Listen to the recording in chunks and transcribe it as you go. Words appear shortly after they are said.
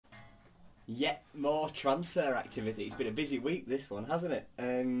Yet more transfer activity. It's been a busy week, this one, hasn't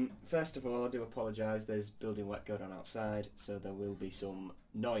it? First of all, I do apologise. There's building work going on outside, so there will be some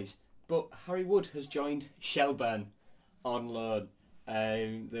noise. But Harry Wood has joined Shelbourne on loan.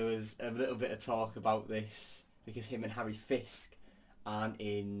 There was a little bit of talk about this because him and Harry Fisk aren't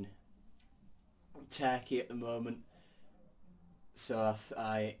in Turkey at the moment. So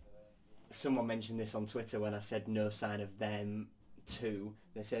someone mentioned this on Twitter when I said no sign of them too.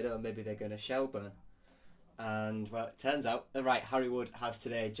 They said, oh, maybe they're going to Shelbourne. And, well, it turns out, right, Harry Wood has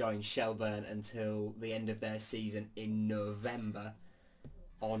today joined Shelbourne until the end of their season in November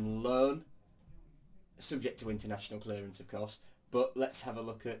on loan, subject to international clearance, of course. But let's have a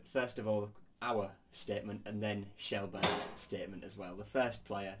look at, first of all, our statement and then Shelbourne's statement as well. The first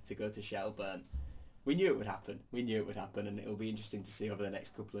player to go to Shelbourne. We knew it would happen. We knew it would happen, and it'll be interesting to see over the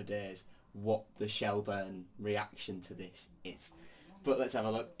next couple of days what the Shelbourne reaction to this is. But let's have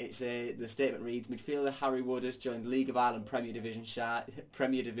a look. The statement reads: midfielder Harry Wood has joined League of Ireland Premier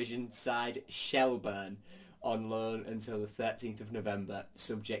Division side Shelbourne on loan until the 13th of November,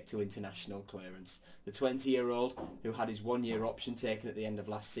 subject to international clearance. The 20-year-old, who had his one-year option taken at the end of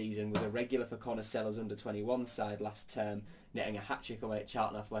last season, was a regular for Connor Sellers' under-21 side last term, netting a hat-trick away at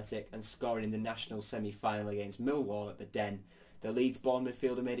Charlton Athletic and scoring in the national semi-final against Millwall at the Den. The Leeds-born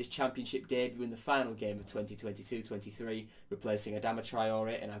midfielder made his championship debut in the final game of 2022-23, replacing Adama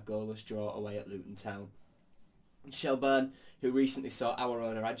Traore in a goalless draw away at Luton Town. Shelbourne, who recently saw our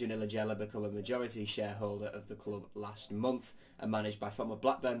owner Adrian Ilagella become a majority shareholder of the club last month, are managed by former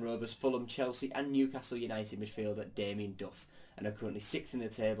Blackburn Rovers, Fulham, Chelsea and Newcastle United midfielder Damien Duff, and are currently 6th in the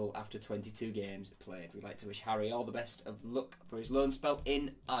table after 22 games played. We'd like to wish Harry all the best of luck for his loan spell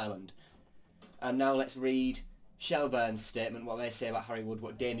in Ireland. And now let's read Shelbourne's statement, what they say about Harry Wood,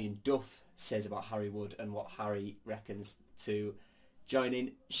 what Damien Duff says about Harry Wood, and what Harry reckons to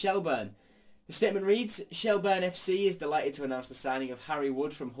joining Shelbourne. The statement reads: Shelbourne FC is delighted to announce the signing of Harry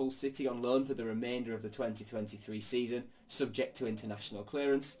Wood from Hull City on loan for the remainder of the 2023 season, subject to international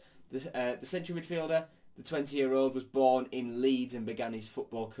clearance. The central midfielder, the 20-year-old, was born in Leeds and began his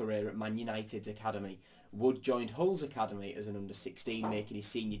football career at Man United's academy. Wood joined Hull's academy as an under-16, making his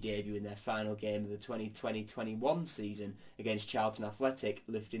senior debut in their final game of the 2020-21 season against Charlton Athletic,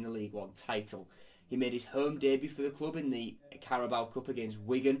 lifting the League One title. He made his home debut for the club in the Carabao Cup against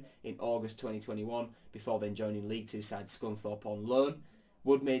Wigan in August 2021, before then joining League Two side Scunthorpe on loan.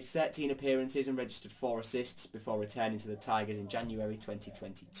 Wood made 13 appearances and registered 4 assists before returning to the Tigers in January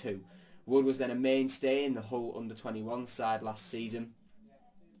 2022. Wood was then a mainstay in the Hull under-21 side last season,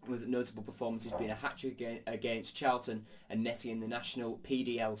 with notable performances being a hat-trick against Charlton and netting in the national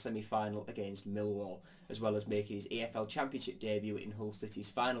PDL semi-final against Millwall, as well as making his EFL Championship debut in Hull City's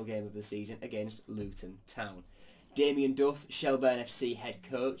final game of the season against Luton Town. Damien Duff, Shelbourne FC head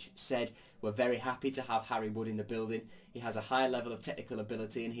coach, said, "We're very happy to have Harry Wood in the building. He has a high level of technical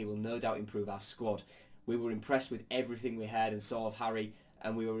ability and he will no doubt improve our squad. We were impressed with everything we heard and saw of Harry,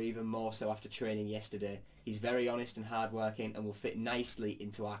 and we were even more so after training yesterday. He's very honest and hard-working and will fit nicely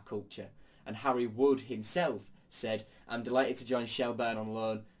into our culture." And Harry Wood himself said, "I'm delighted to join Shelbourne on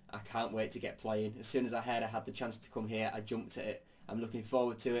loan. I can't wait to get playing. As soon as I heard I had the chance to come here, I jumped at it. I'm looking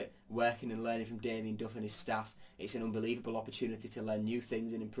forward to it, working and learning from Damien Duff and his staff. It's an unbelievable opportunity to learn new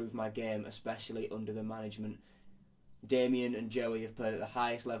things and improve my game, especially under the management. Damien and Joey have played at the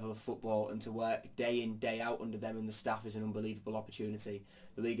highest level of football, and to work day in, day out under them and the staff is an unbelievable opportunity.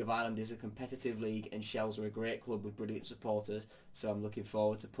 The League of Ireland is a competitive league and Shells are a great club with brilliant supporters, so I'm looking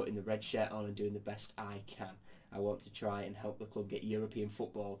forward to putting the red shirt on and doing the best I can. I want to try and help the club get European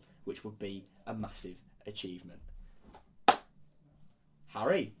football, which would be a massive achievement."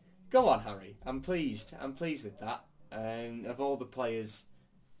 Harry, go on Harry. I'm pleased with that. Of all the players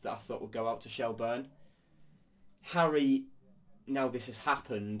that I thought would go out to Shelbourne, Harry, now this has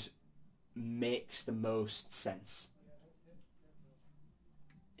happened, makes the most sense.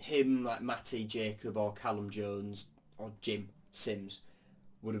 Him, like Matty, Jacob or Callum Jones or Jim Sims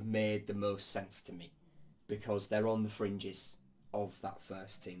would have made the most sense to me, because they're on the fringes of that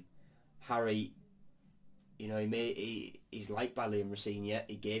first team. Harry, you know, he's liked by Liam Rossignol.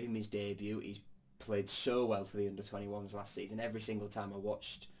 He gave him his debut. He's played so well for the under-21s last season. Every single time I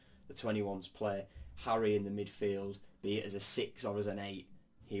watched the 21s play, Harry in the midfield, be it as a 6 or as an 8,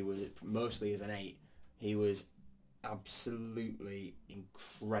 he was mostly as an 8. He was absolutely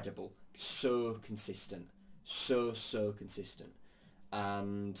incredible. So consistent. So consistent.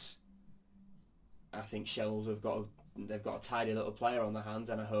 And I think Shells they've got a tidy little player on their hands,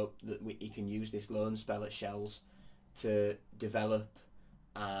 and I hope that he can use this loan spell at Shells to develop,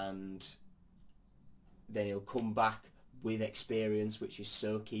 and then he'll come back with experience, which is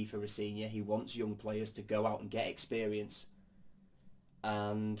so key for Rosenior. He wants young players to go out and get experience,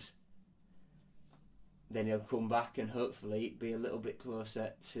 and then he'll come back and hopefully be a little bit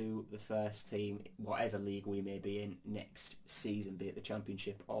closer to the first team, whatever league we may be in next season, be it the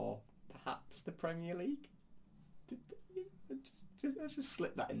Championship or perhaps the Premier League. Let's just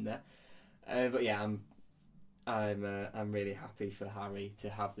slip that in there. But yeah, I'm really happy for Harry to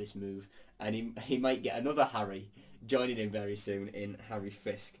have this move, and he might get another Harry joining him very soon in Harry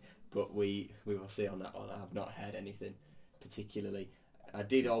Fisk, but we will see on that one. I have not heard anything particularly. I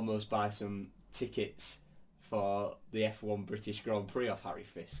did almost buy some tickets for the F1 British Grand Prix off Harry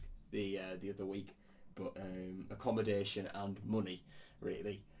Fisk the other week, but accommodation and money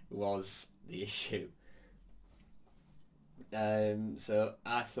really was the issue. So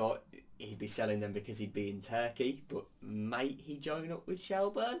I thought he'd be selling them because he'd be in Turkey, but might he join up with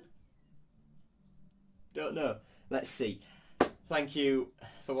Shelbourne? Don't know. Let's see. Thank you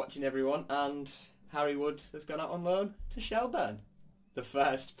for watching, everyone, and Harry Wood has gone out on loan to Shelbourne, the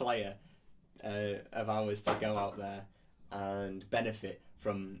first player of ours to go out there and benefit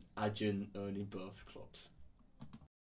from Ajun owning both clubs.